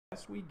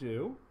Yes, we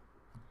do.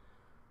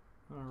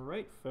 All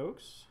right,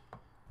 folks.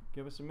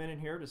 Give us a minute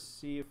here to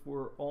see if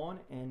we're on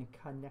and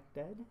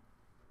connected.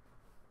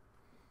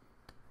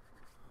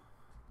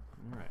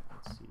 All right,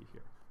 let's see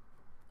here.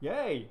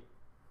 Yay!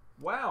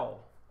 Wow.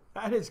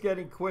 That is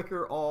getting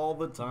quicker all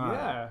the time.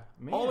 Yeah,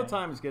 man. All the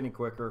time it's getting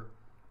quicker.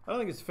 I don't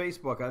think it's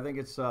Facebook. I think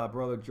it's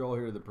Brother Joel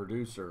here, the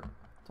producer.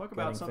 Talk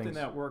about something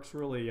that works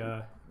really,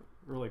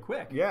 really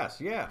quick.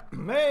 Yes, yeah.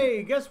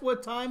 Hey, guess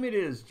what time it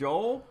is,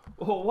 Joel?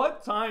 Well,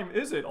 what time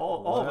is it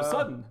all of a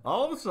sudden?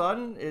 All of a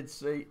sudden,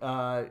 it's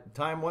a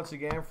time once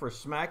again for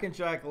Smack and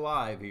Jack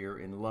Live here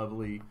in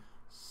lovely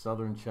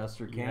southern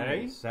Chester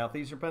County,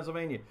 southeastern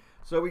Pennsylvania.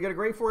 So we got a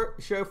great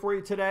show for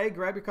you today.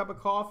 Grab your cup of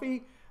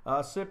coffee,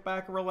 sit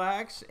back and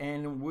relax,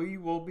 and we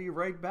will be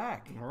right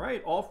back. All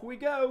right, off we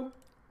go.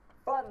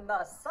 From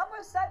the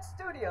Somerset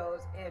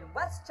Studios in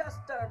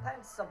Westchester,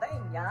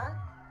 Pennsylvania,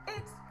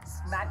 it's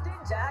Smack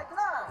and Jack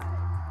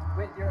Live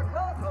with your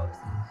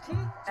co-hosts Keith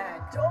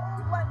and Joel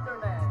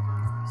Wenderman.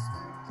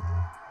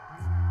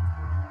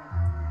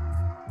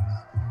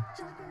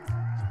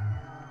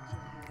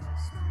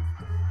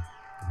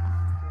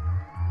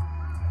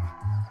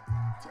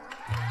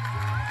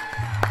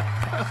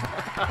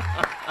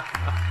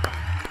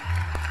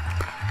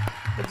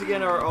 Once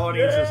again, our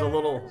audience is a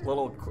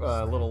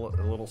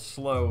little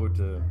slow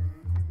to.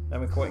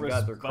 Haven't quite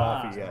got their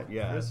coffee yet.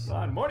 Yes.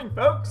 Morning,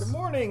 folks. Good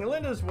morning.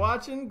 Linda's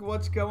watching.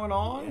 What's going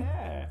on?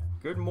 Yeah.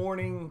 Good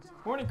morning.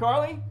 Morning,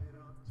 Carly.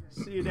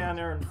 See you down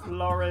there in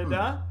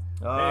Florida.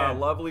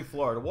 Lovely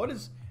Florida.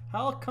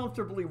 How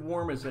comfortably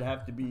warm does it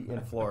have to be in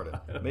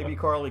Florida? Maybe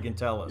Carly can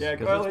tell us. Yeah,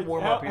 Carly, it's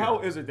warm up here. How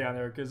is it down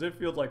there? Because it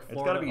feels like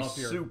Florida It's got to be up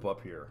here. soup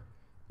up here.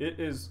 It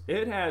is.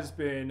 It has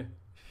been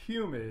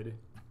humid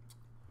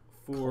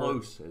for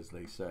close, as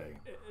they say.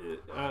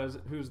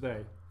 Who's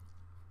they?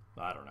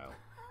 I don't know.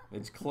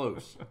 It's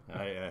close.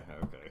 Okay.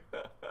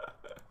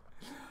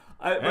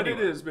 But it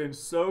has been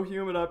so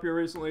humid up here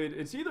recently.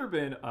 It's either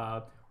been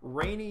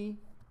rainy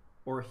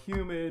or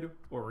humid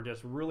or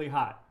just really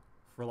hot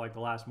for like the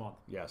last month.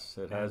 Yes,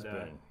 it has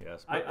been.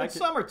 Yes, it's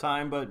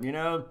summertime, but you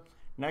know,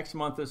 next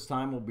month this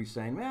time we'll be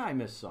saying, "Man, I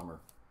miss summer."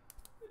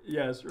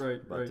 Yes,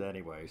 right. But right.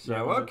 anyway,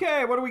 so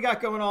okay, what do we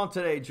got going on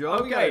today, Joe?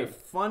 Okay, we got a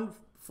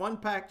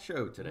fun-packed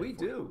show today. We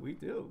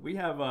do. We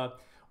have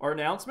our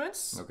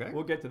announcements. Okay,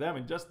 we'll get to them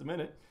in just a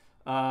minute.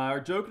 Our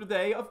joke of the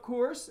day, of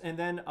course, and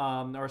then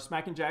our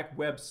Smack and Jack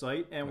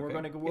website, and we're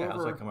going to go over.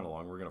 How's that coming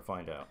along? We're going to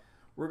find out.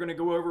 We're going to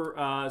go over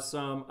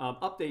some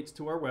updates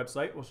to our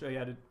website. We'll show you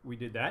how we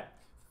did that.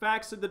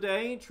 Facts of the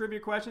day, trivia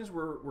questions.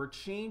 We're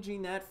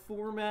changing that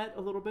format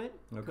a little bit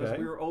because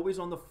we were always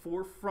on the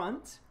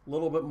forefront. A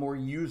little bit more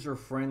user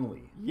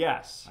friendly.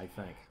 Yes, I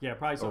think. Yeah,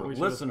 probably something we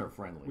listener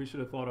friendly. We should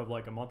have thought of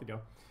like a month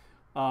ago.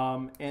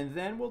 And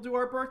then we'll do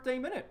our birthday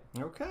minute.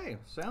 Okay,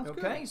 sounds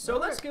good. Okay, so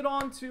let's get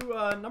on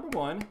to number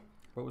one.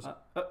 What was?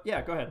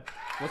 Yeah, go ahead.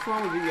 What's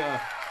wrong with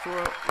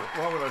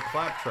our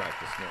clap track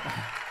this morning?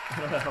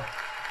 I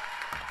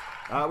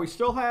don't know. We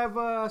still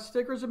have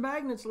stickers and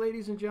magnets,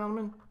 ladies and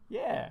gentlemen.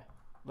 Yeah,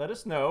 let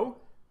us know.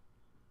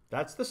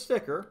 That's the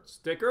sticker.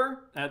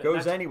 Sticker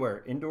goes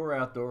anywhere, indoor,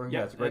 outdoor.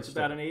 Yeah, it's a great it's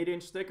about an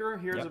 8-inch sticker.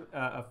 Here's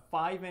a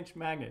 5-inch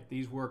magnet.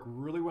 These work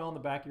really well in the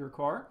back of your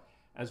car,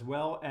 as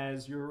well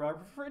as your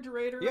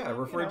refrigerator. Yeah,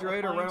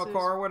 refrigerator, rental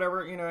car,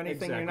 whatever,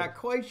 anything you're not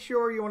quite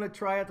sure. You want to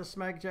try out the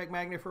Smack Jack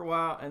magnet for a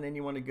while, and then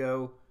you want to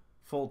go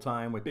full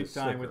time with the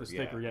sticker. Big time with the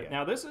sticker. Yeah.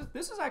 Now this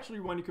is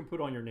actually one you can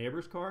put on your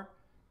neighbor's car,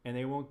 and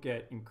they won't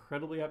get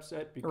incredibly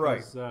upset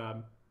because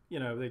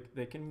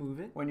they can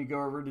move it when you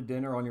go over to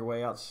dinner on your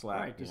way out. Slack,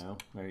 right,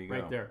 there you go.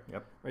 Right there.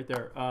 Yep. Right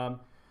there.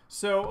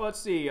 So let's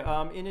see.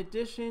 In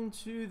addition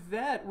to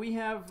that, we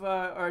have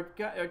our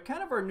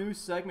kind of our new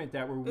segment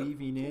that we're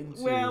weaving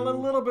into. Well, a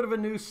little bit of a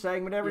new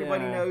segment.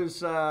 Everybody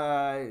knows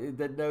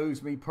that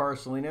knows me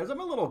personally knows I'm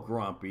a little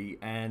grumpy,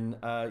 and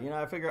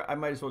I figure I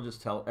might as well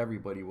just tell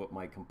everybody what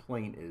my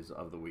complaint is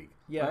of the week.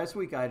 Yeah. Last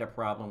week I had a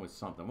problem with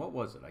something. What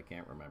was it? I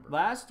can't remember.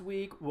 Last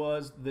week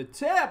was the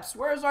tips.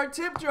 Where's our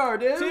tip jar,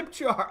 dude? Tip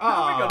jar.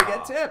 Oh, we gotta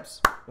get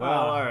tips. Well,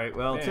 all right.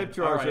 Well, man. Tip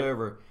jar's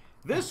over.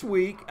 This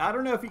week, I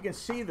don't know if you can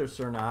see this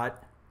or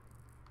not.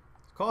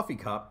 Coffee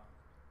cup,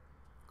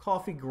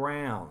 coffee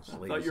grounds.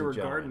 I thought you were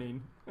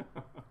gardening.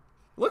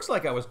 Looks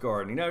like I was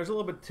gardening. Now, there's a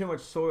little bit too much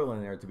soil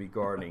in there to be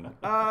gardening.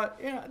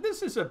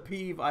 This is a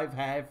peeve I've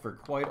had for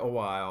quite a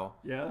while.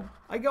 Yeah.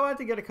 I go out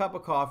to get a cup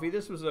of coffee.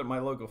 This was at my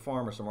local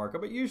farmer's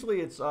market, but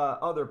usually it's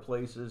other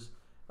places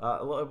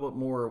a little bit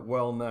more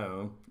well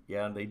known.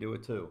 Yeah, they do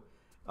it too.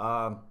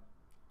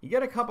 You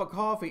get a cup of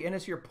coffee, and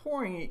as you're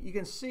pouring it, you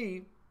can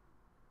see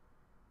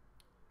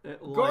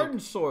garden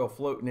soil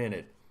floating in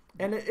it.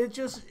 And it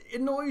just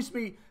annoys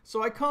me.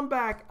 So I come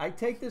back, I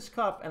take this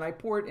cup, and I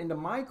pour it into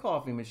my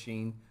coffee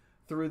machine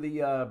through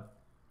the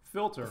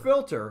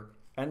filter,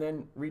 and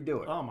then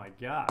redo it. Oh, my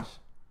gosh.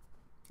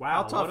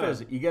 How Wow. tough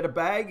is it? You get a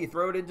bag, you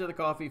throw it into the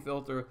coffee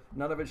filter.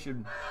 None of it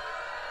should...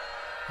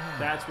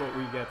 That's what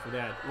we get for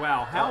that.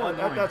 Wow, how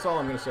annoying. That's all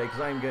I'm going to say, because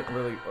I'm getting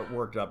really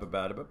worked up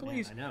about it. But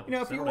please, man,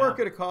 if you work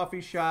at a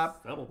coffee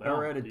shop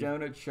or at a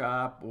donut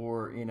shop,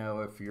 or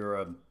if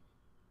you're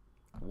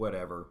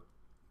whatever.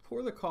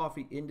 Pour the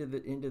coffee into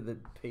the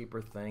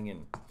paper thing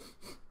and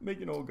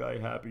make an old guy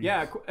happy.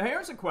 Yeah,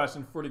 here's a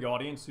question for the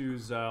audience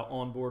who's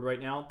on board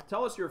right now.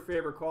 Tell us your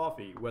favorite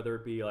coffee, whether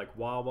it be like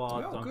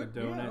Wawa, Dunkin'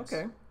 Donuts,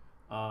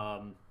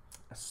 a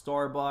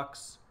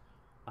Starbucks,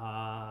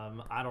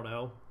 I don't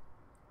know,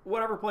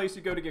 whatever place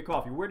you go to get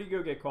coffee. Where do you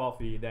go get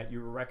coffee that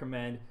you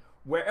recommend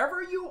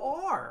wherever you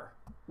are,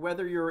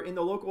 whether you're in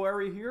the local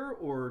area here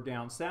or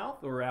down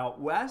south or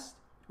out west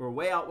or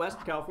way out west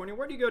of California?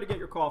 Where do you go to get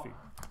your coffee?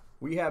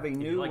 We have a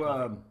new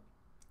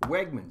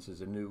Wegmans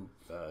is a new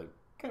kind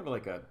of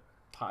like a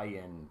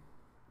high-end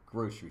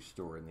grocery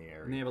store in the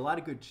area. And they have a lot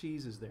of good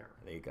cheeses there.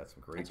 They got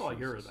some great That's all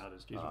cheeses. I hear about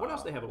is cheeses. What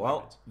else they have at Wegmans?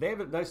 Well, they have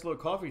a nice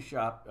little coffee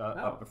shop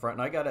up in front,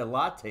 and I got a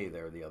latte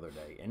there the other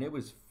day, and it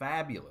was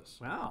fabulous.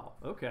 Wow.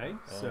 Okay.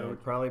 So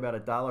probably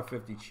about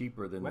 $1.50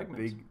 cheaper than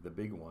Wegmans. the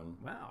big one.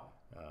 Wow.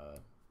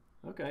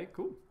 Okay.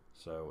 Cool.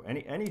 So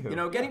anywho, you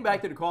know, getting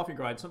back to the coffee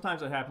grind,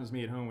 sometimes it happens to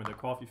me at home when the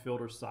coffee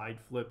filter side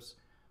flips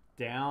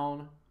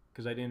down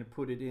because I didn't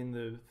put it in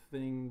the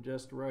thing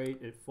just right.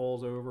 It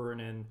falls over,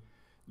 and then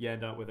you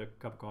end up with a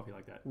cup of coffee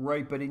like that.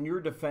 Right, but in your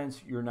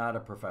defense, you're not a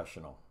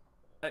professional.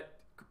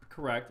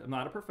 Correct. I'm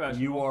not a professional.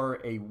 You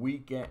are a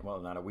weekend, well,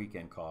 not a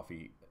weekend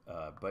coffee,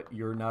 but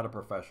you're not a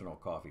professional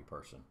coffee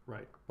person.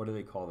 Right. What do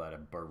they call that? A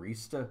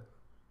barista?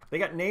 They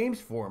got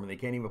names for them, and they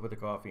can't even put the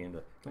coffee in.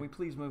 Can we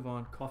please move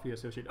on? Coffee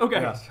Associate. Okay.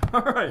 Yes.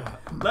 All right.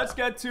 Let's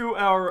get to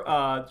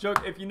our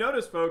joke. If you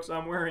notice, folks,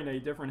 I'm wearing a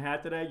different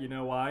hat today. You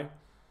know why?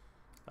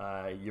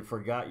 You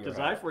forgot your hat. Because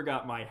I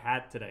forgot my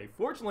hat today.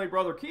 Fortunately,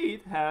 Brother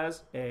Keith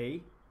has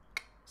a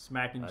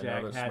Smackin'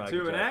 Jack hat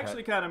too, and it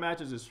actually kind of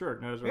matches his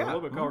shirt. Notice a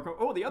little bit color.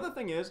 Oh, the other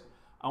thing is,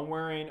 I'm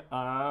wearing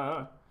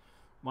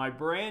my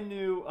brand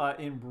new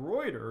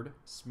embroidered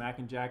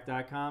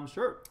smackinjack.com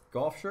shirt.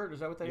 Golf shirt, is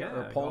that what they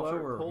are? Or polo?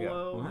 Shirt,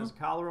 polo has a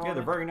collar on it. Yeah,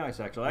 they're very nice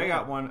actually. I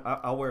got one.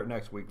 I'll wear it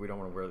next week. We don't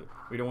want to wear it.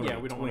 We don't want to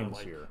be twins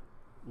here.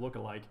 Look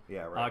alike.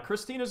 Yeah, right.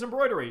 Christina's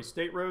Embroidery,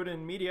 State Road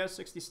in Media,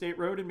 60 State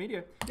Road in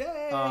Media.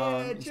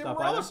 Yeah, Jim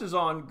Wallace is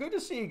on. Good to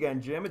see you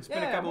again, Jim. It's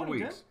been a couple of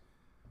weeks.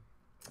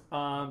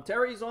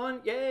 Terry's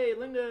on. Yay,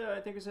 Linda,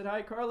 I think I said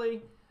hi.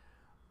 Carly,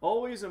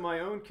 always in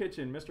my own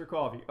kitchen, Mr.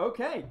 Coffee.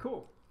 Okay,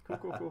 cool.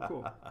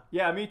 Cool.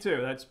 Yeah, me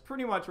too. That's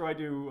pretty much where I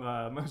do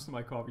most of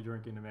my coffee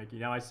drinking and making.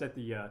 Now I set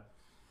the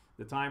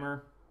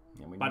timer.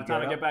 By the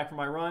time I get back from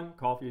my run,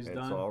 coffee is done.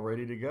 It's all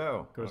ready to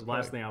go. Because the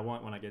last thing I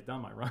want when I get done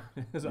my run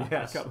is a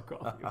cup of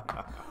coffee.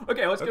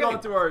 Okay, let's get on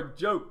to our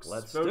jokes.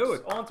 Let's do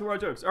it. On to our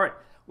jokes. All right,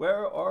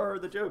 where are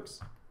the jokes?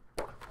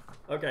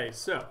 Okay,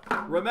 so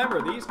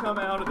remember, these come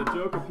out of the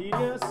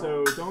Jokopedia,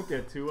 so don't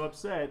get too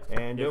upset.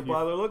 And don't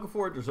bother looking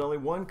for it. There's only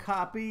one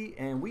copy,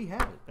 and we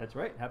have it. That's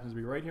right. It happens to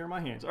be right here in my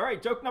hands. All right,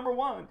 joke number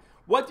 1.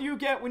 What do you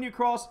get when you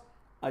cross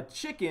a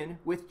chicken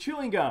with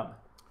chewing gum?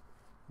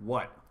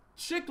 What?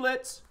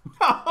 Chiclets.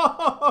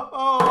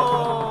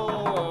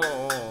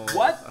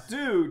 What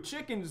do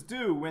chickens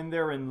do when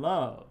they're in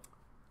love?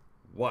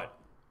 What?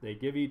 They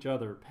give each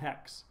other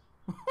pecks.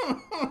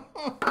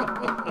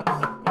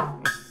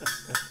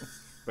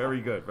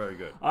 Very good, very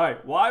good. All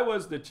right, why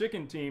was the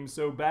chicken team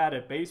so bad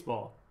at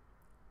baseball?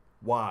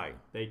 Why?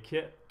 They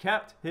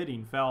kept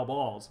hitting foul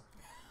balls.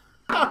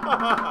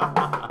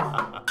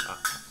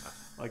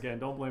 Again,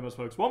 don't blame us,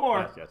 folks. One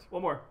more. Yes.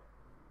 One more.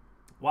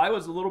 Why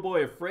was the little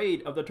boy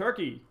afraid of the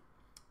turkey?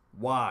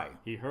 Why?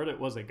 He heard it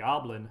was a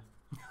goblin.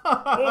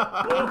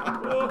 Yeah,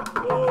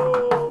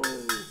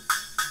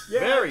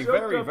 very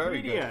good.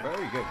 Very good.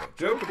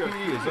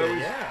 Jokopedia is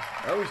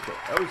always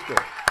good.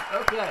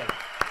 Okay,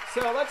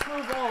 so let's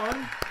move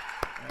on.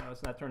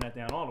 Let's not turn that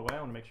down all the way. I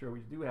want to make sure we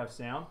do have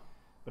sound.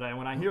 But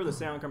when I hear the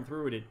sound come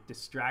through, it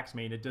distracts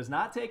me. And it does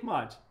not take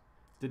much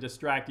to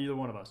distract either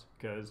one of us.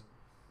 Because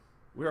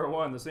we are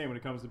one and the same when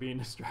it comes to being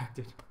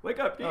distracted. Wake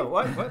up, Keith. Oh,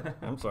 what?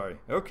 I'm sorry.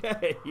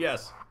 Okay,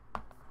 yes.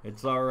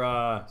 It's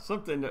our, it's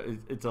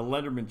a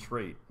Lenderman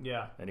trait.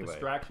 Yeah, anyway.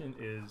 Distraction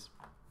is...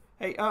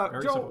 Hey,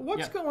 Joel,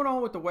 what's going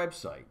on with the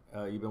website?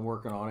 You've been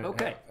working on it.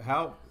 Okay.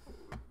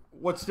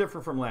 What's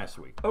different from last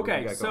week?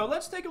 Okay, so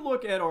let's take a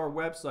look at our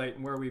website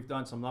and where we've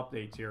done some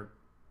updates here.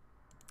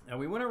 Now,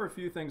 we went over a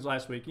few things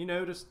last week. You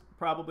noticed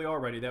probably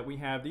already that we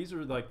have, these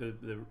are like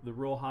the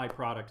real high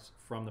products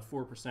from the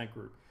 4%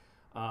 group.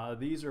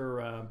 These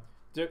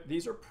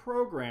are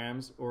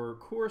programs or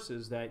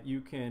courses that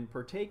you can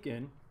partake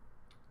in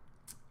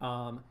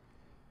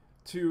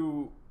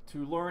to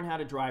learn how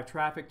to drive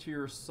traffic to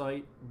your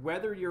site,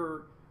 whether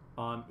you're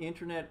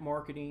internet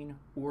marketing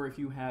or if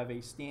you have a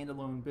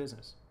standalone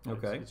business.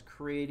 Okay. It's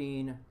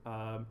creating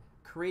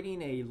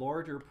a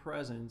larger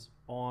presence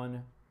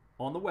on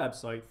the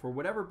website for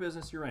whatever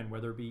business you're in,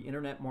 whether it be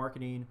internet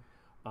marketing,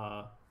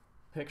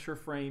 picture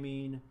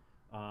framing,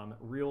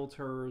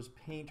 realtors,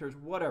 painters,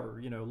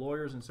 whatever,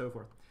 lawyers and so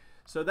forth.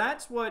 So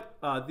that's what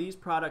these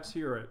products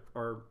here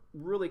are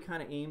really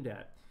kind of aimed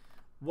at.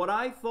 What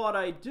I thought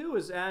I'd do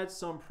is add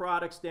some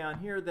products down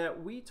here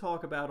that we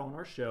talk about on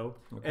our show.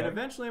 Okay. And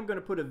eventually I'm going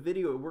to put a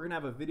video. We're going to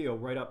have a video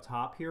right up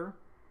top here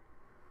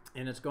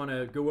and it's going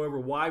to go over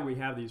why we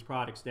have these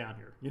products down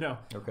here. You know,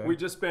 Okay. we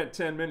just spent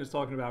 10 minutes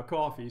talking about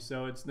coffee,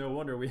 so it's no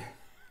wonder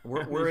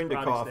we're into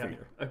coffee.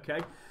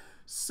 Okay.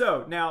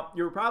 So now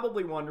you're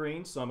probably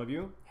wondering, some of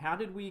you, how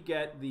did we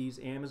get these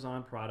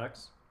Amazon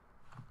products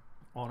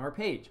on our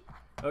page?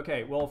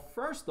 Okay, well,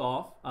 first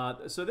off,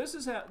 so this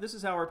is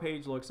how our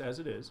page looks as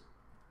it is.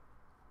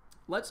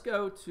 Let's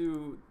go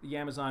to the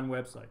Amazon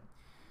website.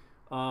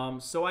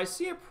 So I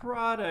see a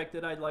product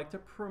that I'd like to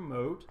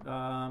promote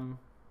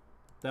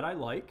that I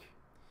like.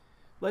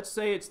 Let's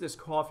say it's this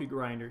coffee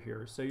grinder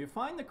here. So you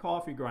find the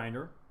coffee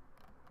grinder,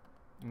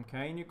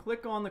 okay, and you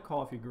click on the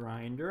coffee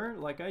grinder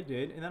like I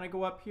did, and then I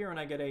go up here and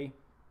I get a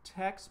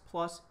text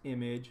plus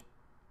image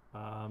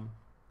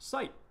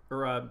site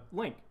or a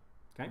link.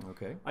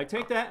 Okay. I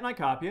take that and I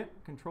copy it,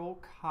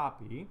 Control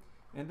Copy,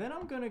 and then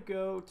I'm going to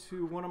go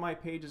to one of my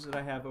pages that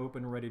I have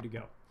open ready to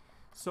go.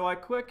 So I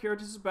click here.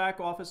 This is back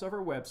office of our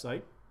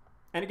website.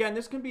 And again,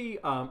 this can be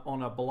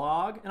on a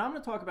blog, and I'm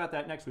going to talk about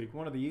that next week.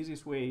 One of the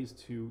easiest ways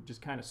to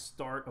just kind of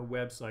start a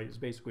website is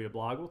basically a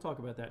blog. We'll talk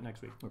about that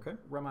next week. Okay.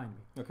 Remind me.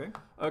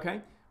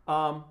 Okay.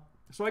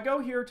 So I go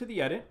here to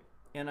the edit,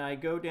 and I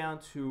go down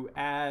to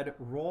add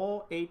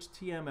raw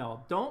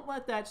HTML. Don't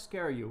let that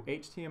scare you,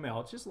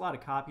 HTML. It's just a lot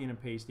of copying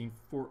and pasting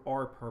for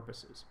our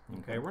purposes.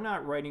 Okay, we're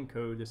not writing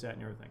code, this, that,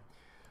 and everything.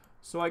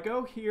 So I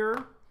go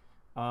here,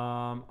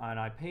 and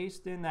I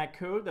paste in that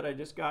code that I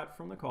just got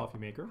from the coffee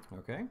maker.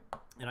 Okay.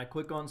 And I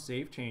click on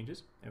Save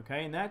Changes.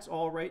 Okay, and that's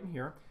all right in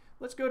here.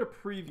 Let's go to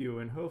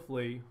Preview, and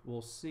hopefully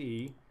we'll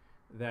see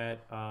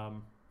that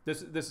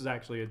this is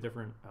actually a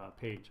different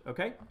page.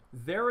 Okay,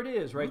 there it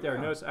is right there.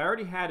 Notice I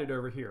already had it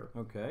over here.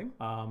 Okay.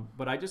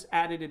 But I just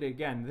added it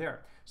again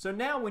there. So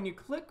now when you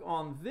click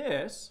on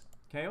this,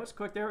 okay, let's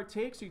click there. It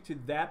takes you to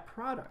that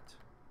product.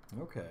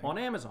 Okay. On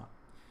Amazon,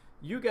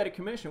 you get a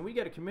commission. We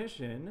get a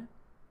commission.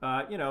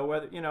 You know,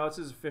 whether this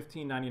is a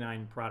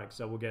 $15.99 product,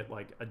 so we'll get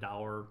like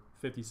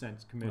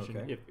 $1.50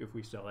 commission if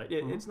we sell it.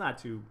 It's not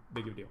too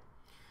big of a deal.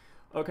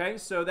 Okay,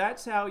 so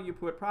that's how you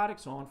put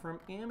products on from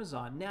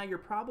Amazon. Now you're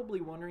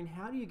probably wondering,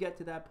 how do you get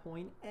to that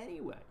point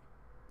anyway?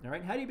 All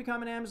right, how do you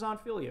become an Amazon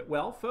affiliate?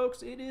 Well,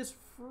 folks, it is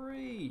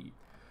free.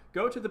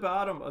 Go to the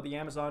bottom of the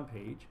Amazon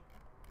page,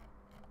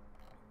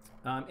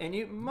 and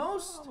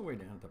all the way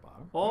down at the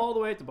bottom. All the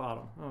way at the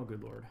bottom. Oh,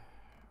 good Lord,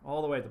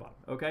 all the way at the bottom.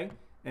 Okay,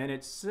 and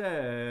it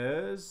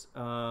says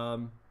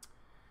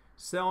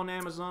sell on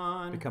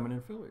Amazon. Become an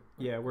affiliate.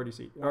 Yeah, where do you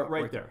see it?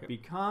 Right there.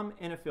 Become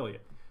an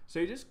affiliate. So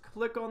you just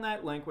click on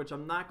that link, which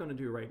I'm not going to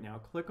do right now.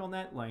 Click on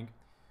that link,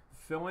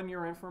 fill in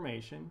your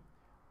information,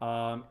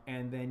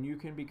 and then you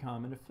can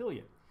become an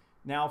affiliate.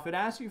 Now, if it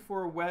asks you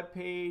for a web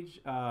page,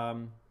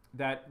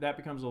 that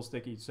becomes a little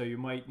sticky. So you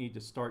might need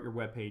to start your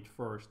web page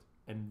first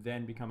and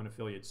then become an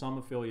affiliate. Some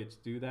affiliates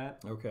do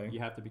that. Okay. You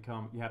have to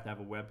have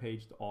a web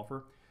page to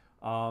offer.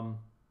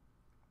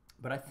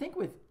 But I think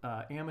with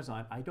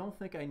Amazon, I don't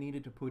think I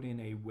needed to put in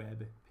a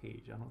web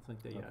page. I don't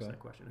think they asked that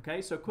question.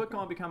 Okay, so click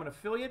on Become an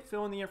Affiliate,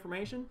 fill in the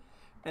information,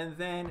 and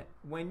then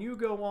when you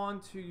go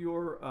on to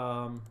your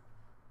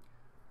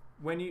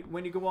when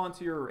you go on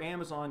to your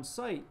Amazon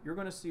site, you're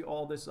going to see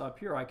all this up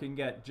here. I can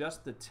get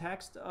just the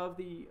text of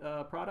the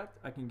product.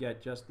 I can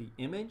get just the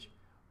image,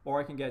 or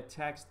I can get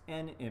text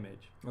and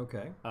image.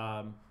 Okay.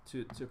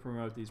 To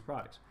promote these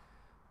products.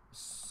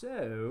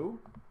 So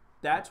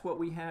that's what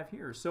we have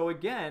here. So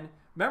again,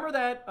 remember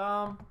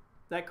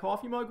that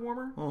coffee mug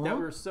warmer that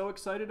we were so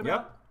excited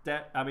about?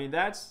 Yep.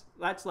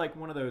 That's like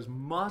one of those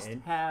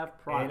must-have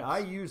products. And I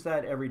use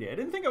that every day. I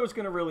didn't think I was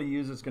going to really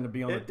use it's going to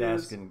be on the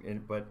desk,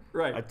 but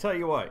I tell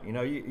you what,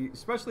 you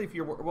especially if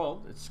you're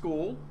at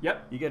school.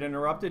 Yep. You get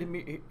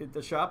interrupted at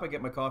the shop. I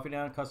get my coffee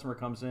down. A customer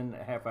comes in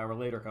a half hour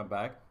later. Come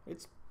back.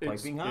 It's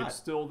piping hot. It's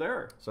still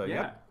there. So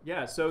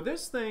yeah. So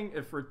this thing,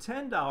 if for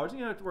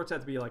 $10, it works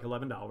out to be like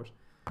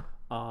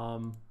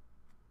 $11.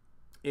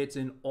 It's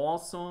an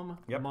awesome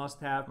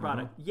must-have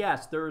product.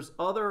 Yes, there's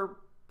other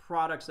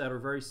products that are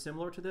very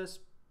similar to this,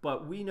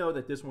 but we know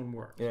that this one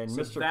works. And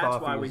so Mr. that's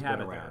Coffee why we has have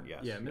been it around. there.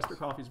 Yes, Mr.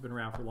 Coffee's been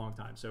around for a long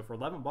time. So for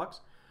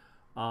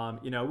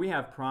 $11, we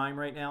have Prime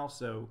right now,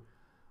 so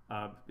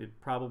it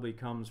probably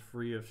comes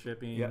free of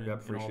shipping and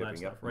all that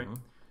stuff, right?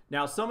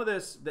 Now, some of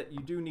this that you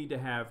do need to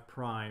have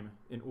Prime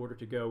in order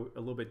to go a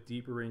little bit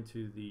deeper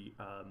into the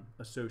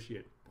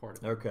associate part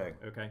of it.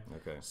 Okay.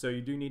 So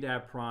you do need to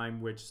have Prime,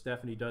 which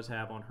Stephanie does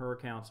have on her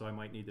account, so I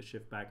might need to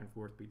shift back and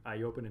forth.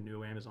 I open a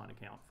new Amazon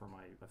account for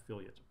my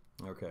affiliates.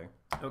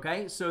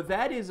 Okay, so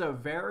that is a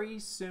very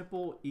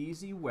simple,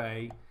 easy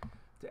way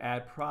to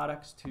add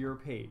products to your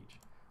page.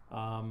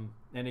 And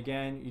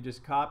again, you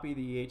just copy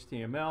the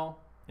HTML,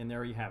 and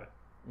there you have it.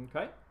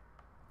 Okay?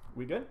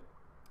 We good?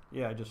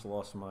 Yeah, I just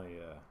lost my...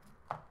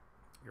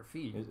 your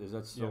feed. Is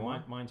that still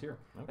on? Mine's here.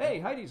 Hey,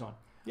 Heidi's on.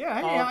 Yeah,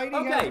 Heidi,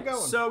 how's it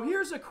going? So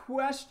here's a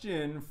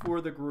question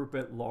for the group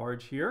at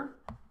large here.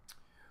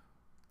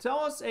 Tell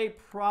us a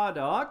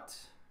product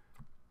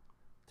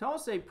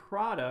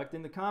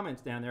in the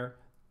comments down there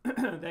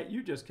that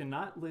you just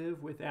cannot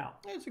live without.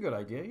 It's a good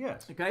idea,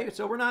 yes. Okay,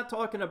 so we're not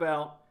talking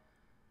about,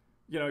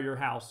 your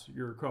house,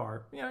 your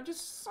car,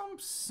 just some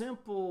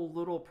simple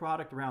little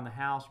product around the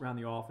house, around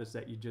the office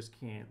that you just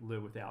can't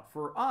live without.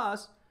 For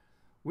us,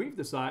 we've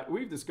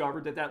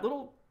discovered that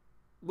little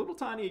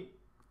tiny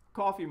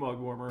coffee mug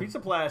warmer, piece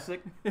of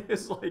plastic,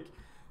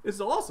 it's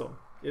awesome.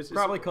 It's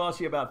probably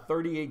costs you about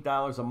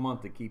 $38 a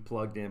month to keep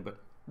plugged in,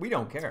 but we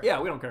don't care.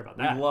 Yeah, we don't care about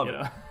that. We love it.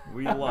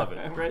 We love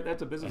it. Right?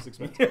 That's a business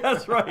expense. Yeah,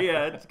 that's right.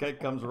 Yeah, it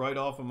comes right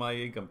off of my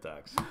income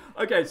tax.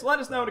 Okay, so let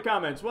us know in the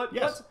comments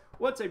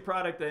what's a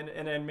product,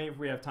 and then maybe if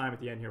we have time at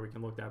the end here, we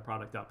can look that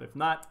product up. If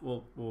not,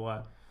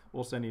 we'll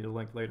send you the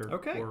link later.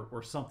 Okay.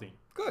 Or something.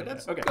 Good.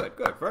 That's okay.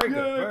 Good. Very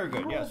good. Very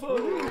good. Yes.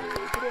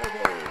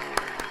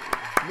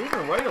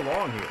 Moving right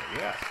along here.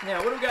 Yes. Yeah.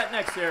 What do we got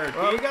next, Eric?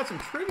 Well, we got some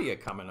trivia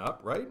coming up,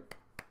 right?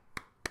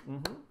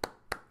 Mm-hmm.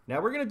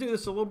 Now we're gonna do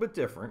this a little bit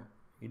different.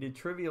 You did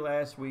trivia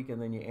last week, and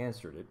then you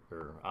answered it,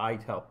 or I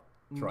helped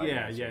try to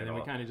answer it. And then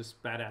we kind of just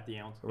spat out the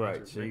answer.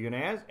 Right, so you're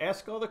going to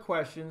ask all the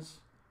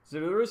questions.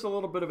 So there is a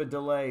little bit of a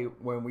delay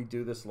when we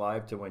do this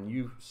live to when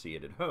you see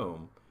it at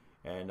home.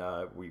 And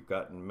we've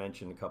gotten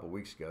mentioned a couple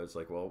weeks ago. It's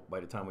like, well, by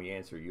the time we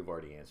answer, you've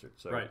already answered.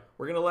 So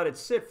we're going to let it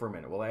sit for a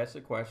minute. We'll ask the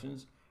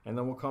questions, and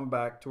then we'll come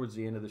back towards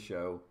the end of the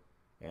show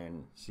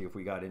and see if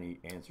we got any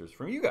answers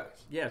from you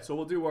guys. Yeah, so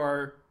we'll do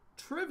our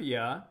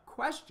trivia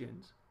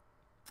questions.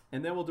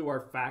 And then we'll do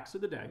our facts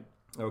of the day.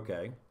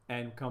 Okay.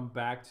 And come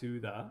back to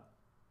the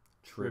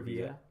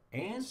trivia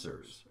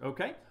answers.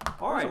 Okay?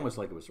 All right. It's almost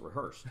like it was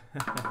rehearsed.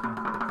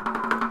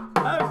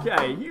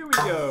 Okay, here we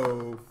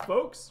go,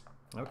 folks.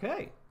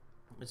 Okay.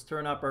 Let's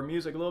turn up our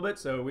music a little bit.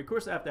 So we, of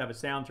course, have to have a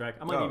soundtrack.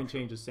 I might even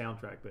change the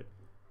soundtrack, but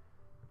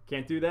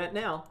can't do that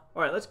now.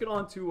 All right, let's get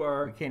on to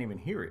our... We can't even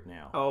hear it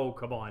now. Oh,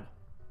 come on.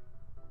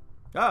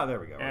 Oh, there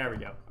we go. There we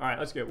go. All right,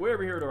 let's get way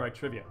over here to our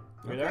trivia.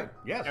 You there?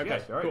 Yes, okay,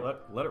 yes. All right, cool.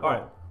 let it roll.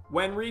 All right.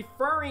 When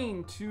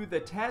referring to the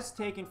test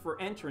taken for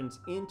entrance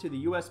into the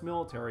U.S.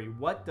 military,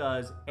 what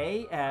does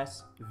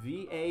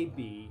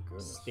ASVAB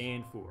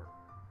stand for?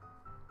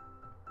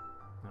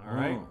 All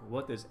right.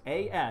 What does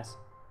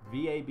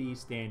ASVAB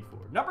stand for?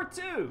 Number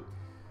 2.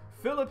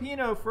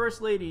 Filipino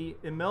First Lady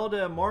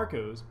Imelda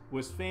Marcos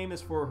was famous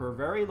for her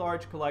very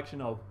large collection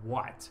of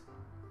what?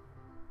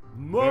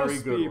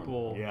 Most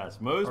people are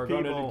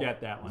going to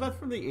get that one. Was that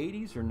from the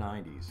 80s or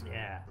 90s?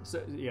 Yeah.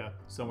 So,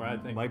 somewhere I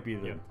think. Might be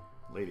the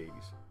late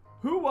 80s.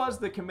 Who was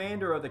the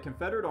commander of the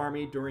Confederate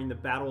Army during the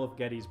Battle of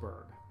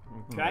Gettysburg?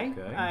 Okay.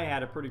 I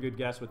had a pretty good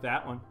guess with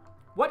that one.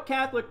 What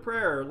Catholic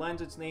prayer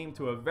lends its name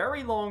to a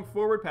very long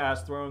forward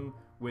pass thrown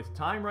with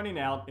time running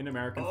out in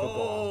American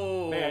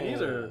football? Man,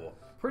 these are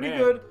pretty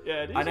good.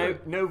 Yeah, I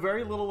know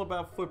very little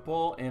about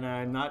football, and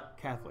I'm not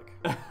Catholic.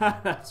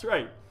 That's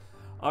right.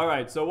 All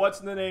right, so what's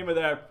the name of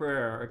that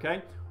prayer,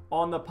 okay?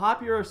 On the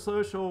popular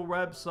social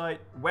website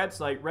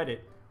Reddit,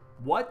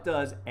 what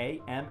does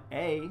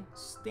AMA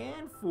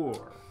stand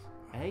for?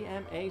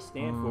 AMA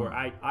stand for.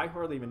 I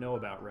hardly even know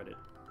about Reddit.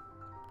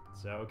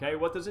 So, okay,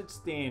 what does it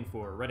stand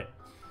for? Reddit.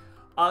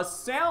 A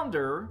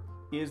sounder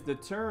is the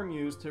term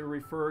used to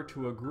refer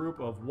to a group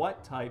of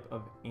what type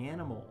of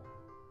animal?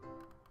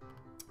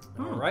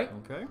 All right.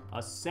 Okay.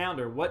 A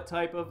sounder. What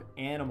type of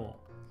animal?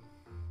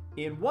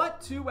 In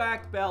what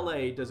 2-act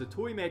ballet does a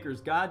toy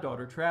maker's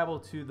goddaughter travel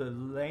to the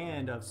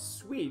land of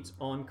sweets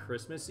on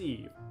Christmas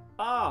Eve?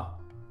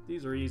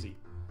 These are easy.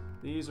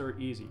 These are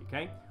easy,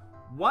 okay?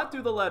 What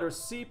do the letters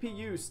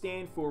CPU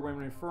stand for when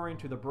referring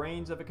to the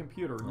brains of a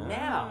computer?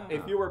 Now,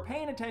 if you were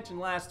paying attention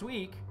last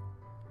week,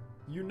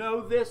 you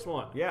know this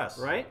one. Yes.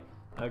 Right?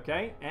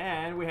 Okay,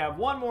 and we have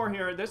one more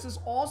here. This is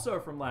also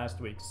from last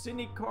week.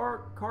 Sidney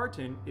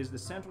Carton is the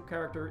central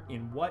character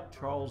in what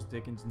Charles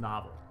Dickens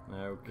novel?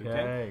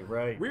 Okay,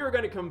 right. We are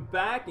going to come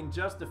back in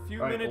just a few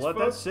minutes, we'll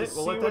folks.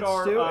 We'll let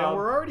that stew, and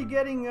we're already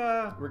getting...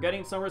 we're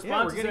getting some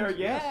responses there.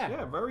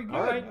 Yeah, very good.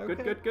 All right,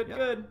 okay.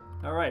 Good.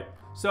 All right,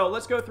 so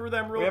let's go through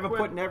them real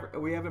quick.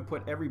 We haven't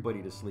put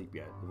everybody to sleep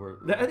yet.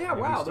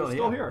 Wow, they're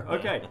still here.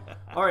 Okay.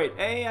 All right,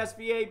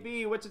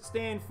 ASVAB, what's it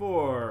stand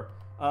for?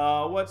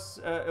 What's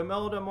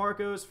Imelda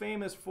Marcos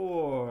famous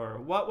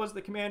for? What was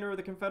the commander of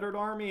the Confederate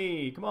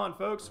Army? Come on,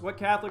 folks. What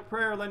Catholic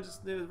prayer lends us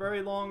the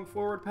very long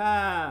forward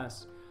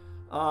pass?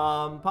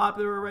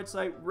 Popular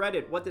website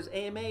Reddit. What does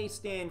AMA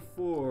stand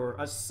for?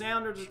 A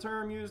sounder is a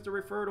term used to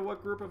refer to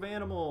what group of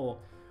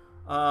animal?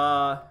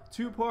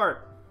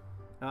 2-part.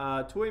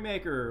 Toy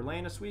maker.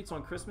 Land of sweets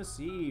on Christmas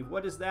Eve.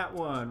 What is that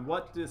one?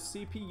 What does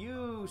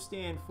CPU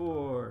stand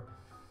for?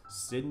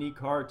 Sidney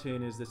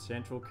Carton is the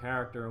central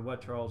character in what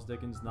Charles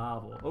Dickens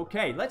novel?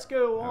 Okay, let's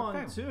go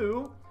on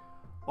to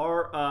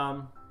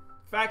our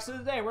facts of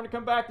the day. We're going to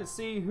come back to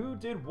see who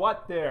did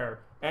what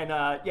there. And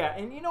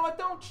and you know what?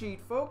 Don't cheat,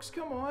 folks.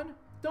 Come on.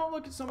 Don't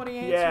look at somebody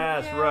answer.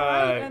 Yes,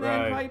 right. And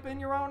then type in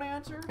your own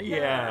answer.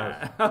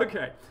 Yeah.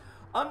 Okay.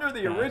 Under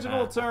the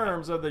original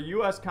terms of the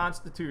U.S.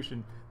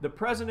 Constitution, the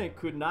president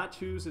could not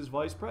choose his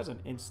vice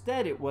president.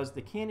 Instead, it was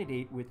the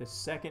candidate with the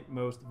second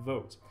most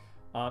votes.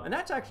 And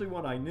that's actually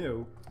what I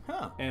knew.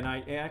 And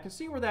I can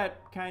see where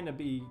that kind of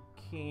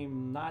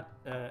became not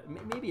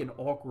maybe an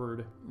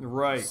awkward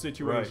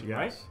situation,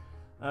 right?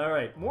 All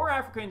right. More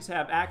Africans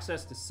have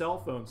access to cell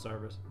phone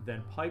service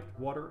than piped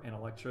water and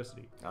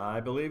electricity. I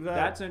believe that.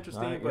 That's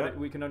interesting, but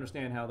we can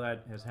understand how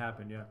that has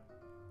happened, yeah.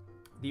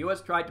 The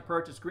U.S. tried to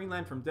purchase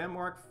Greenland from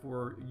Denmark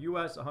for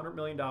U.S. $100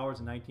 million in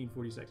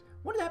 1946.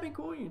 Wouldn't that be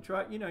cool? You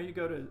try, you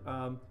go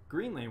to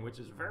Greenland, which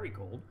is very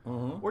cold,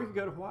 or you could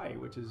go to Hawaii,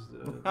 which is,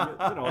 like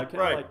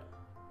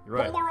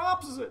polar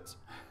opposites.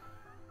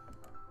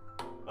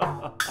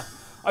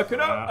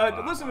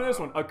 Listen to this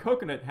one. A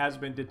coconut has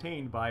been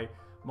detained by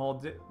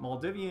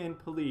Maldivian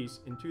police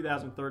in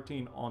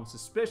 2013 on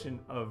suspicion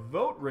of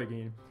vote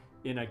rigging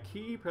in a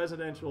key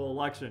presidential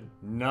election.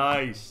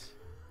 Nice.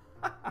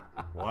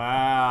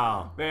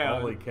 Wow.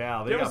 Man, holy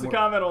cow. Give us a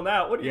comment on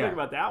that. What do you think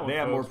about that one, They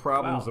have more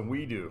problems than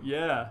we do.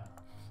 Yeah.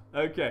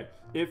 Okay.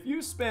 If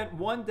you spent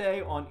one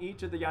day on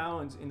each of the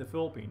islands in the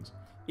Philippines,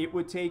 it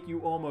would take you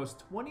almost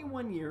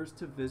 21 years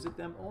to visit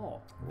them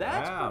all.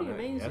 That's pretty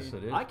amazing. Yes,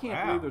 it is. I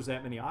can't believe there's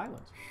that many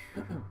islands.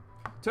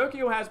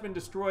 Tokyo has been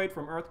destroyed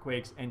from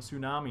earthquakes and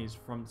tsunamis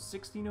from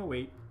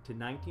 1608 to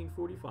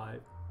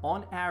 1945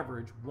 on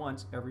average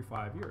once every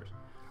 5 years.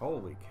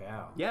 Holy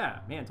cow. Yeah,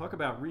 man, talk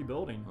about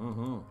rebuilding.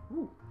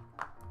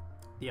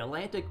 The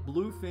Atlantic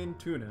bluefin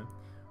tuna,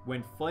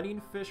 when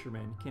flooding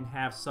fishermen, can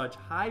have such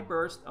high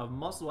bursts of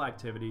muscle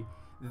activity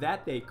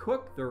that they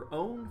cook their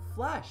own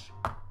flesh.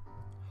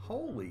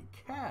 Holy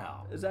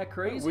cow. Is that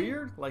crazy?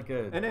 Weird?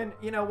 And then,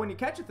 when you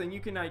catch a thing, you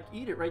can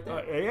eat it right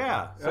there.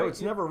 Yeah. So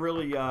it's never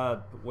really,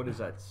 what is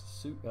that?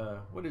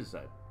 What is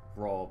that?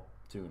 Raw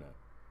tuna?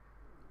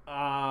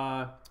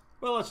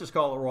 Well, let's just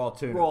call it raw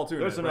tuna. Raw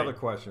tuna. There's another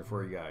question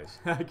for you guys.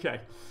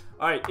 Okay.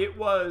 All right. It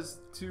was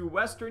to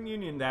Western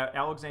Union that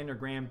Alexander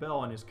Graham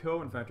Bell and his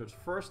co-inventors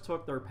first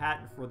took their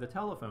patent for the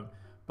telephone,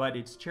 but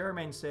its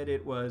chairman said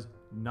it was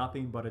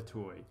nothing but a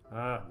toy.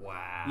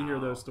 Wow. You hear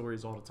those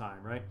stories all the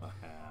time, right? Wow.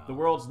 The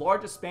world's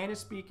largest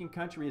Spanish-speaking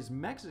country is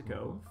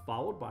Mexico,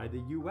 followed by the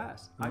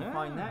U.S. I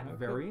find that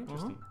very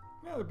interesting.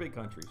 Yeah, they're big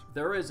countries.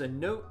 There is a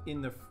note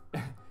in the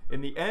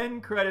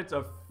end credits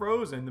of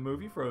Frozen, the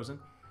movie Frozen,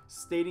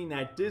 stating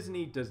that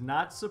Disney does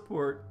not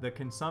support the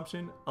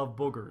consumption of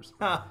boogers.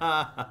 Nice.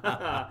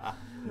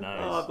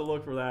 I'll have to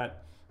look for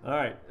that. All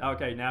right.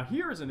 Okay, now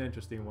here's an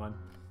interesting one.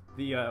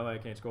 I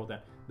can't scroll down.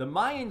 The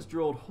Mayans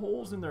drilled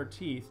holes in their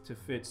teeth to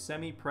fit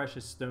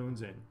semi-precious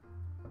stones in.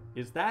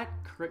 Is that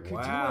correct?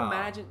 Could you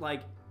imagine,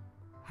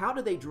 how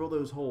did they drill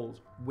those holes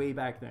way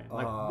back then?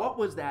 What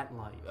was that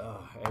like?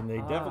 And they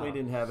definitely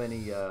didn't have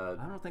any I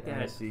don't think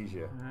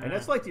anesthesia. And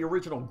that's like the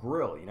original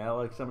grill,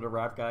 like some of the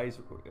rap guys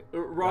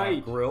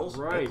right grills.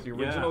 Right. That's the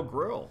original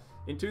grill.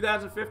 In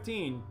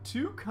 2015,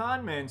 2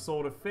 con men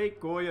sold a fake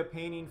Goya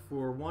painting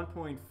for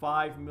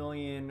 1.5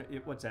 million.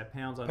 What's that?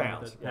 Pounds?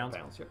 Pounds.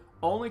 Pounds. Yeah.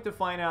 Only to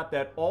find out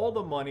that all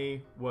the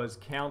money was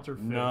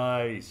counterfeit.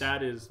 Nice.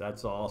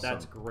 That's awesome.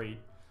 That's great.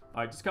 All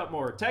right, just a couple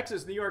more.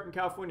 Texas, New York, and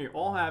California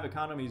all have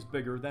economies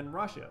bigger than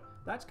Russia.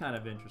 That's kind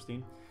of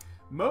interesting.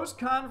 Most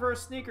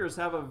Converse sneakers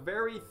have a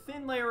very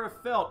thin layer of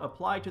felt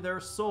applied to their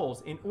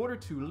soles in order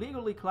to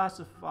legally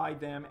classify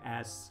them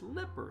as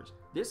slippers.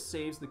 This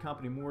saves the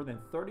company more than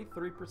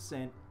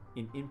 33%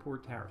 in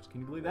import tariffs.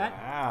 Can you believe that?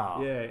 Wow.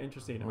 Yeah,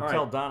 interesting. We'll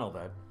tell Donald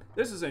that.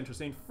 This is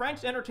interesting.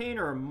 French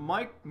entertainer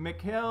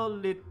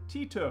Michael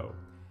Letito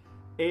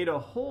ate a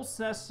whole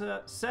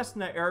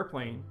Cessna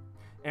airplane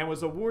and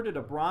was awarded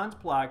a bronze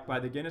plaque by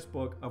the Guinness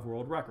Book of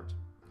World Records.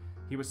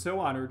 He was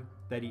so honored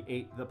that he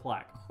ate the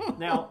plaque.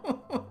 Now,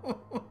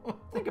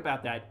 think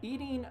about that.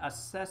 Eating a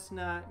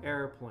Cessna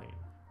airplane.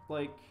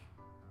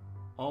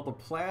 All the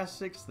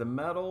plastics, the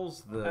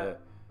metals,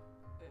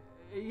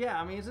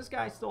 yeah, is this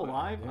guy still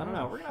alive? Yeah, I don't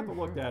know. We're going to have to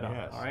look that up.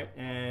 Yes. All right.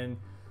 And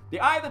the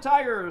Eye of the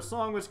Tiger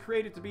song was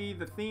created to be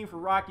the theme for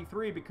Rocky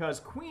III because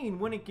Queen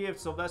wouldn't give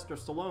Sylvester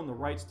Stallone the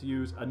rights to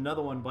use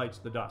Another One Bites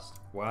the Dust.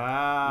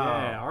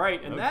 Wow. Yeah, all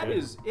right. And that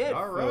is it,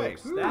 all right.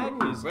 folks. That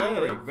is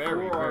it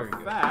for our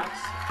good.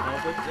 facts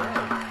of the day.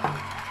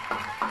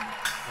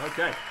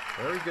 Okay.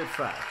 Very good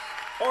facts.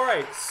 All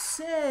right.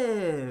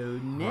 So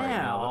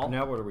now...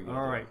 Now what are we going to do?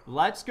 All right.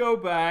 Let's go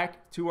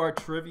back to our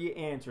trivia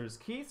answers.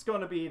 Keith's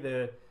going to be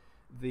the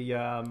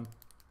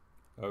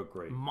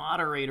great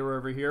moderator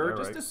over here,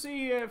 just right. to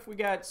see if we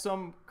got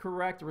some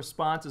correct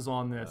responses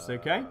on this,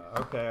 okay?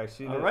 Okay, I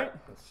see that. All right.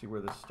 Let's see where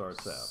this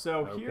starts out.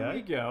 So here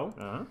we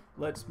go.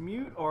 Let's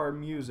mute our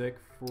music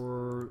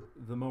for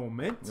the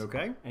moment.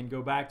 Okay. And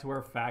go back to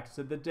our facts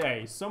of the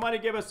day. Somebody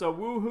give us a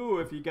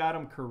woohoo if you got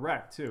them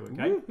correct, too,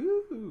 okay?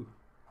 Woohoo.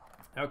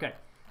 Okay.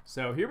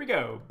 So here we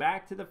go.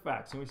 Back to the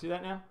facts. Can we see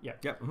that now? Yeah.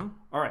 Yep.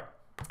 All right.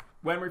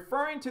 When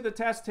referring to the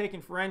test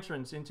taken for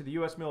entrance into the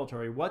U.S.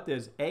 military, what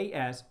does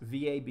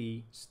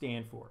ASVAB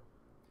stand for?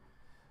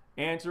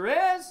 Answer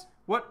is...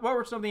 What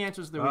were some of the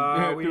answers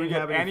that we didn't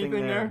have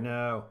anything there?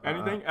 No.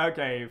 Anything?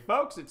 Okay,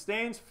 folks, it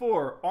stands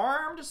for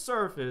Armed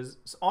Services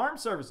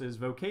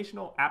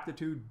Vocational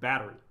Aptitude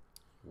Battery.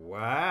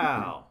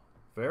 Wow.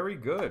 Very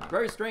good.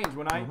 Very strange.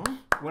 When I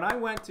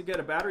went to get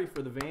a battery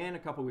for the van a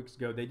couple weeks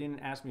ago, they didn't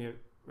ask me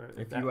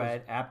If you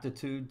had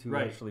aptitude to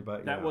actually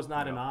buy. That was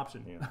not an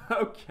option. Yeah.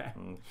 Okay.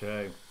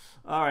 Okay.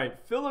 All right.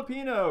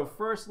 Filipino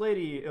First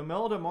Lady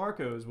Imelda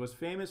Marcos was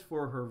famous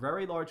for her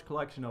very large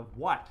collection of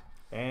what?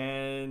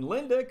 And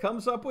Linda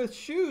comes up with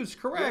shoes,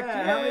 correct?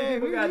 Yeah, how many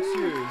people got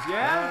shoes?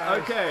 Yeah?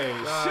 Okay.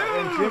 Shoes!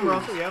 And Jim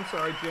Russell. Yeah, I'm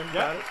sorry, Jim.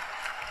 Got it.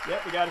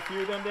 Yep, we got a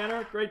few of them,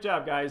 Danner. Great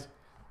job, guys.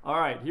 All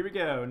right, here we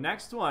go.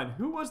 Next one.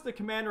 Who was the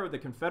commander of the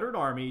Confederate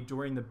Army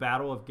during the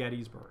Battle of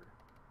Gettysburg?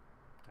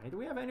 Hey, do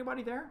we have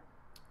anybody there?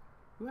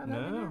 Who have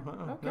that in there?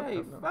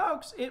 Okay,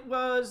 folks, it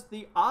was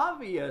the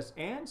obvious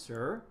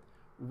answer.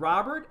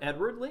 Robert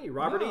Edward Lee.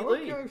 Robert E.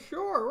 Lee. Okay,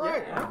 sure,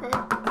 right.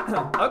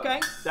 Yeah. Okay. Okay,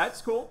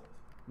 that's cool.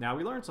 Now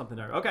we learned something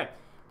there. Okay.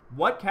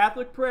 What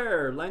Catholic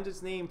prayer lends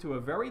its name to a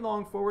very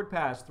long forward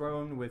pass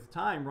thrown with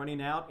time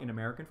running out in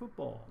American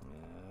football?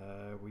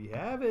 We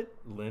have it.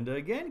 Linda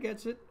again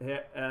gets it.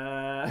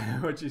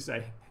 What'd you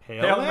say?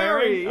 Hail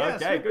Mary.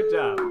 Yes. Okay, good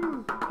job.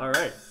 All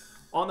right.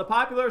 On the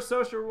popular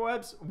social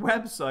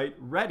website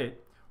Reddit,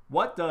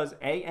 what does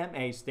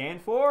AMA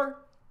stand for?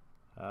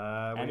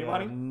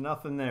 Anybody?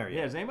 Nothing there yet.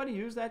 Yeah, does anybody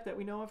use that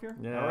we know of here?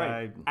 Yeah. All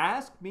right.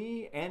 Ask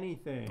me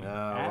anything.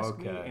 Ask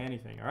me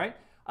anything. All right.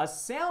 A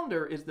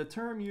sounder is the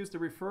term used to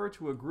refer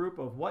to a group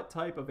of what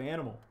type of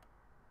animal?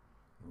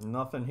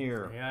 Nothing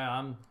here.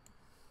 Yeah,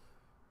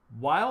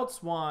 wild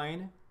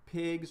swine,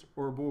 pigs,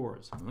 or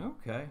boars.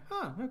 Okay.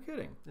 Huh, no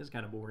kidding. This is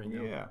kind of boring,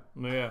 though. Yeah.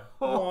 Yeah.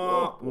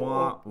 Wah,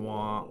 wah,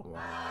 wah, wah.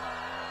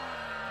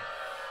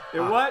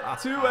 In what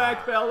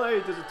two-act ballet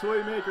does a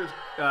toy maker's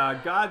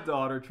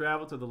goddaughter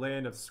travel to the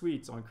land of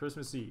sweets on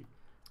Christmas Eve?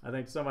 I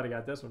think somebody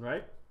got this one,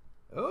 right?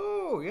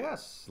 Oh,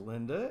 yes,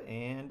 Linda.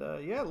 And,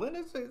 yeah,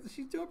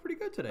 she's doing pretty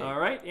good today. All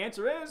right, the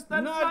answer is the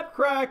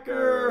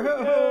Nutcracker.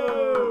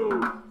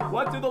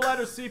 What do the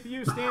letters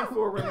CPU stand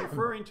for when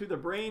referring to the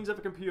brains of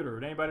a computer?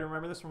 Did anybody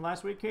remember this from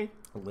last week, Keith?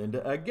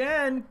 Linda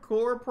again.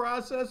 Core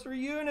processor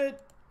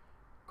unit.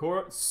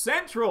 Core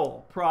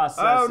Central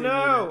Processing Unit.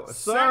 Oh, no.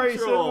 Sorry,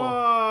 Central.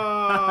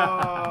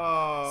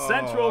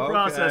 Central Okay.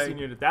 Processing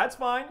Unit. That's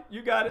fine.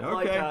 You got it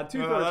like 2/3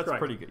 that's correct.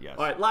 pretty good, yes.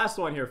 All right, last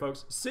one here,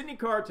 folks. Sidney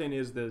Carton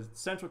is the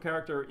central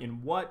character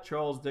in what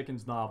Charles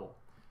Dickens novel?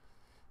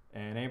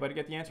 And anybody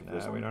get the answer for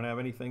this one? We don't have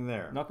anything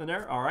there. Nothing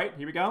there? All right,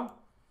 here we go.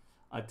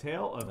 A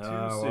Tale of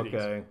Two Cities.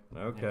 Okay.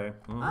 Okay.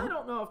 Yeah. Mm-hmm. I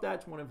don't know if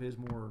that's one of his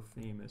more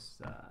famous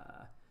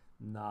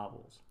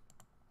novels.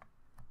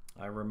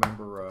 I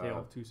remember... Tale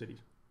of Two Cities.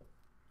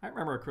 I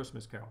remember A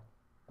Christmas Carol.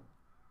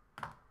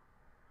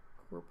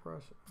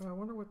 I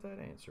wonder what that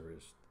answer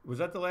is. Was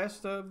that the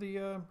last of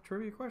the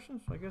trivia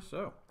questions? I guess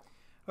so.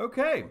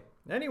 Okay.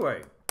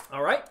 Anyway.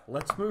 All right.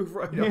 Let's move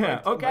right on.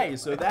 Yeah. Okay.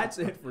 So that's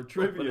it for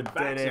trivia and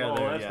facts and all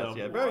that stuff.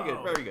 Yeah. Very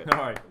good. Very good. All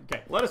right.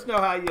 Okay. Let us know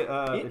how you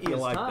It if you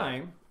is like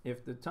time.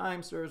 If the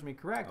time serves me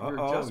correct, we're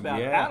that. just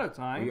about out of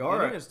time. We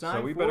are. And it is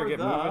time so we for better get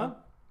the moving.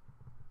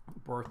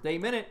 birthday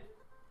minute.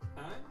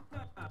 And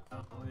now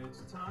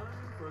it's time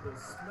for the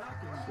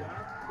Smack and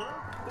Jack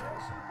Birthday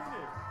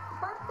Minute.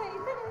 Birthday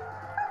minute.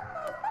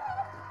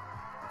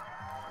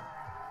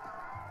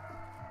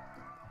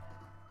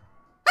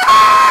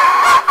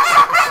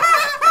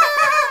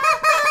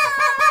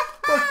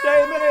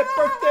 Birthday minute.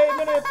 Birthday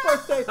minute.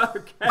 Birthday.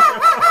 Okay.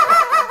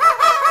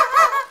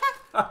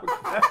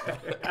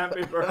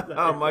 Happy birthday.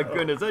 Oh my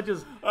goodness! That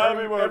just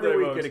Happy birthday, every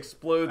week folks. it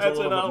explodes That's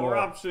a little an bit more.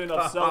 eruption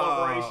of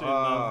celebration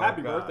of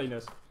happy gosh.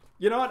 birthdayness.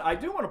 You know what? I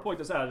do want to point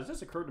this out. It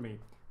just occurred to me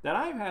that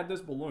I've had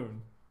this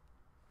balloon,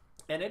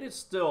 and it is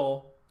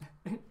still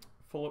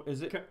Full of,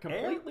 is it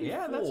completely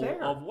air? Yeah, full that's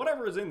air. of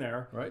whatever is in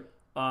there. Right.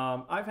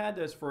 I've had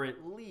this for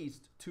at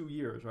least 2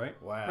 years,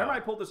 right? Wow. Remember I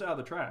pulled this out of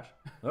the trash.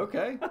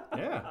 Okay.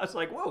 Yeah. I was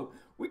like, whoa,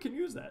 we can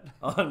use that.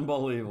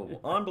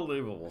 Unbelievable.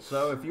 Unbelievable.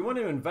 So if you want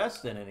to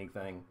invest in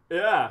anything,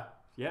 Yeah.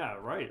 Yeah,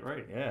 right.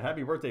 yeah,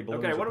 happy birthday,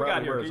 balloons. Okay, what do we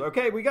got here, Pete?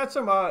 Okay, we got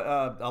some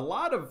a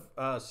lot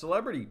of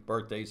celebrity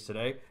birthdays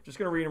today. Just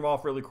going to read them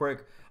off really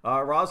quick.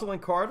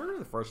 Rosalind Carter,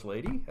 the First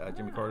Lady,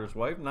 Jimmy Carter's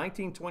wife,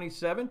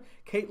 1927.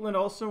 Caitlin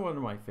Olsen, one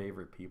of my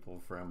favorite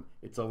people from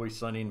It's Always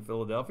Sunny in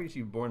Philadelphia.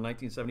 She was born in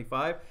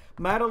 1975.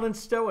 Madeline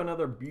Stowe,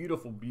 another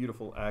beautiful,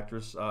 beautiful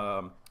actress.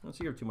 I don't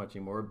see her too much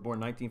anymore. Born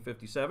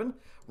 1957.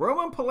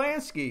 Roman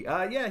Polanski.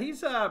 Yeah,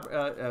 he's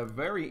a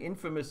very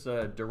infamous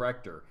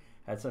director.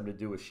 Had something to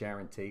do with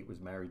Sharon Tate,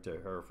 was married to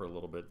her for a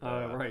little bit.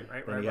 Right.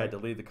 He had to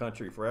leave the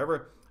country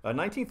forever.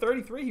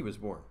 1933 he was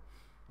born.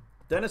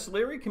 Dennis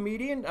Leary,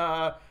 comedian,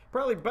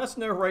 probably best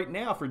known right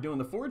now for doing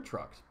the Ford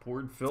trucks.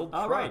 Ford-filled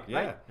truck. Right, yeah.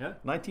 right, yeah.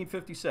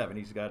 1957.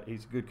 He's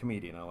a good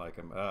comedian. I like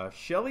him.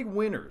 Shelley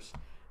Winters.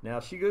 Now,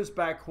 she goes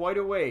back quite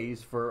a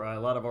ways for a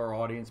lot of our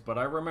audience, but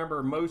I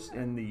remember most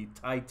in the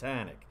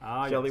Titanic.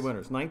 Shelley yes.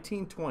 Winters,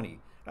 1920.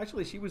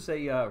 Actually, she was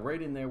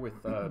right in there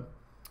with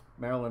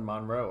Marilyn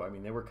Monroe. I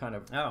mean, they were kind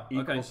of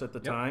equals at the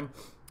time.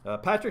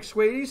 Patrick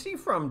Swayze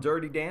from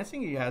Dirty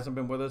Dancing. He hasn't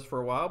been with us for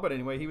a while, but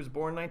anyway, he was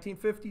born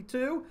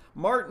 1952.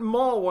 Martin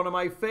Mull, one of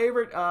my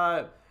favorite.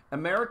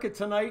 America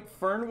Tonight,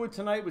 Fernwood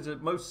Tonight was the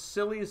most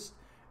silliest.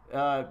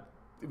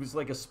 It was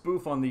like a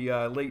spoof on the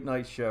late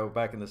night show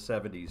back in the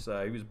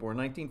 70s. He was born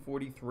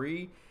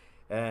 1943.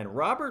 And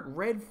Robert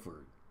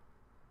Redford.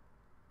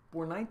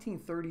 born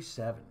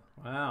 1937.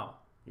 Wow.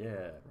 Yeah,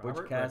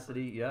 Robert Butch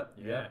Cassidy. Yep,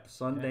 Yeah, yep.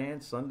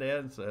 Sundance.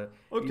 Okay,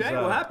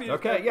 well, happy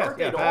okay, yes,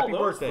 birthday to all happy those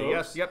birthday.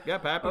 folks. Yes,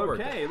 yep, happy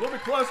birthday. Okay, a little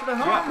bit closer to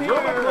home Yeah, a here.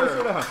 little bit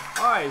closer to home.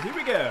 All right, here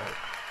we go.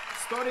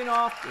 Starting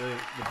off the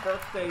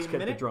birthday Let's get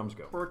minute. the drums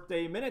go.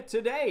 Birthday minute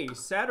today,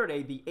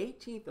 Saturday, the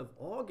 18th of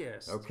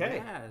August.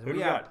 Okay. Yes, Who do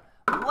we got?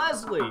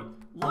 Leslie,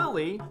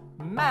 Lily,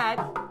 Matt,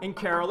 and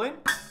Carolyn.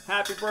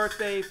 Happy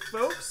birthday,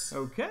 folks.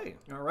 Okay.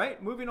 All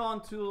right, moving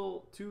on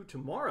to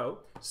tomorrow,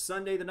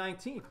 Sunday the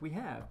 19th, we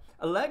have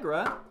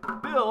Allegra,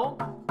 Bill,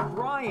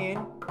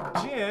 Brian,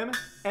 Jim,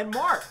 and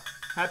Mark.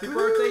 Happy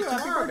birthday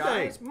happy tomorrow,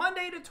 birthday. guys.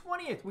 Monday the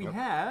 20th, we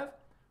have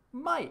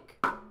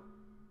Mike.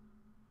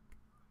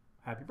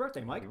 Happy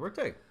birthday, Mike. Happy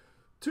birthday.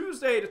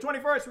 Tuesday the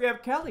 21st, we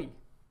have Kelly.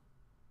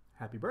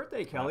 Happy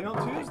birthday, Kelly, on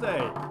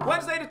Tuesday.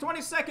 Wednesday the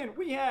 22nd,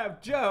 we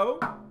have Joe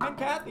and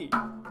Kathy.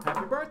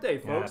 Happy birthday,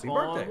 folks, Happy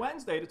on birthday.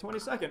 Wednesday the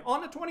 22nd.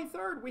 On the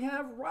 23rd, we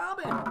have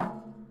Robin.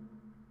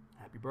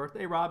 Happy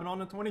birthday, Robin, on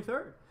the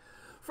 23rd.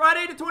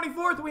 Friday the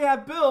 24th, we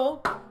have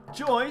Bill,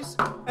 Joyce,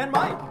 and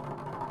Mike.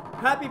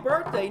 Happy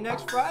birthday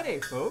next Friday,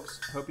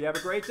 folks. Hope you have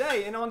a great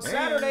day. And on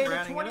Saturday the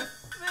rounding it up.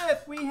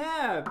 25th, we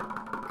have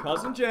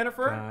Cousin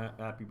Jennifer,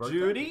 Happy birthday.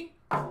 Judy,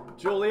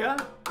 Julia,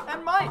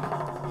 and Mike. Yay!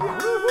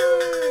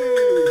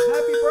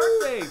 Happy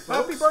birthday, folks.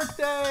 Happy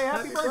birthday.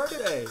 Happy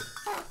birthday.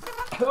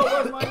 Oh,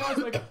 where's my noise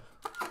maker?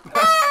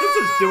 This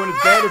is doing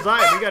as bad as I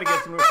am. We got to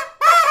get some.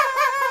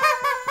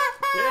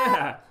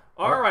 Yeah.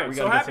 All right. we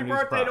So gotta get happy some news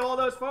birthday to props. all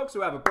those folks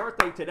who have a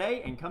birthday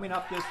today and coming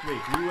up this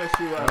week. We wish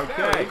you a Okay.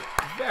 very,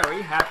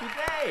 very happy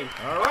day.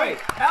 All right.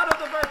 Out of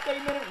the birthday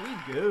minute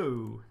we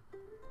go.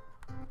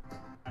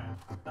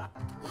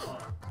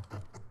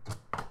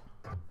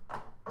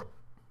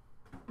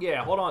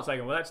 Yeah, hold on a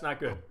second. Well, that's not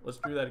good. Let's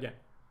do that again.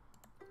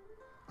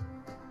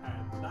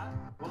 And that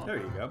was There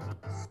you go.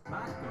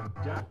 Smack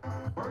and Jack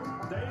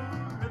Birthday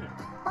Minute.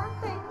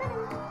 Birthday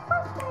minute,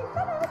 birthday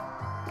minute.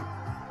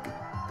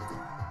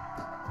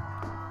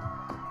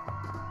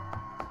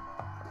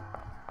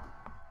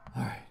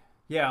 All right.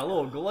 Yeah, a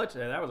little glitch.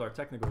 That was our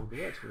technical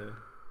glitch.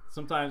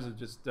 Sometimes it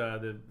just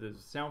the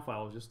sound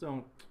files just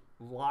don't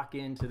lock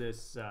into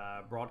this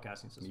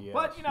broadcasting system. Yes,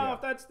 But you know, yeah.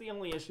 if that's the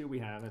only issue we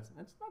have, it's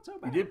not so You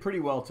bad. did pretty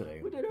well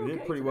today. We did okay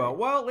pretty today. well.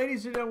 Well,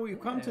 ladies and gentlemen, we've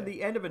come to Yeah.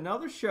 the end of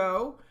another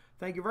show.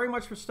 Thank you very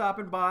much for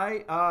stopping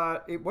by.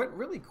 It went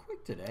really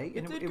quick today. It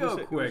and did it go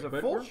was quick, It was but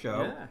a full we're-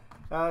 show.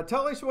 yeah.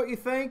 Tell us what you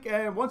think.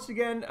 And once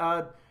again,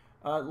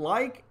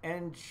 like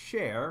and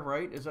share,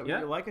 right? Is that Yeah.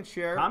 what you like and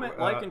share? Comment,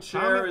 like, and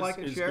share comment, is, like,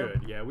 and is share.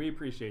 good. Yeah, we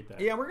appreciate that.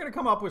 Yeah, we're going to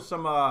come up with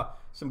some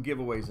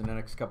giveaways in the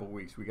next couple of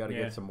weeks. We got to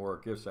Yeah. get some more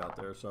gifts out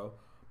there. So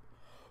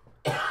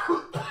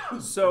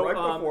So Right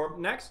before.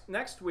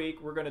 next week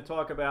we're going to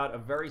talk about a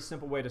very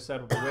simple way to set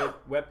up a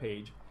web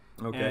page.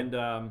 Okay.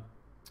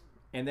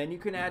 And then you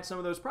can add some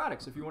of those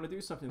products if you want to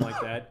do something like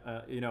that,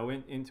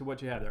 into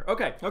what you have there.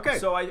 Okay. Okay.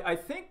 So I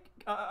think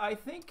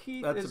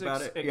Keith that's is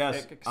about it.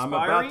 Yes, expiring.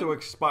 I'm about to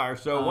expire.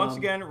 So once Um,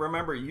 again,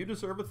 remember, you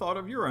deserve a thought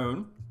of your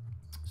own.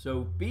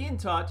 So be in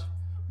touch.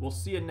 We'll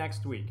see you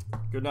next week.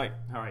 Good night.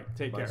 All right.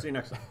 Take Bye. care. See you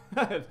next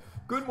time.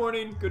 Good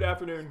morning. Good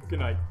afternoon. Good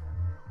night.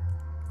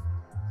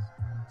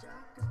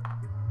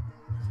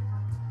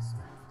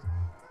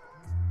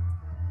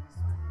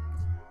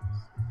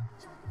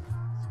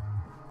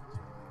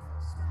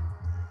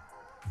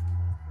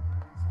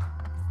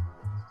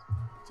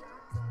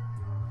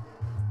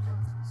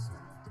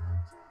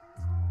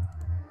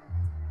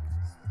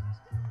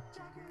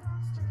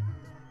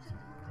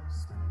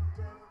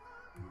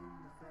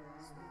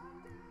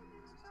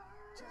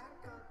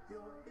 Jack up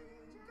your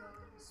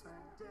income, smack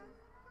death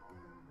in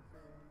the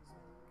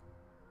face.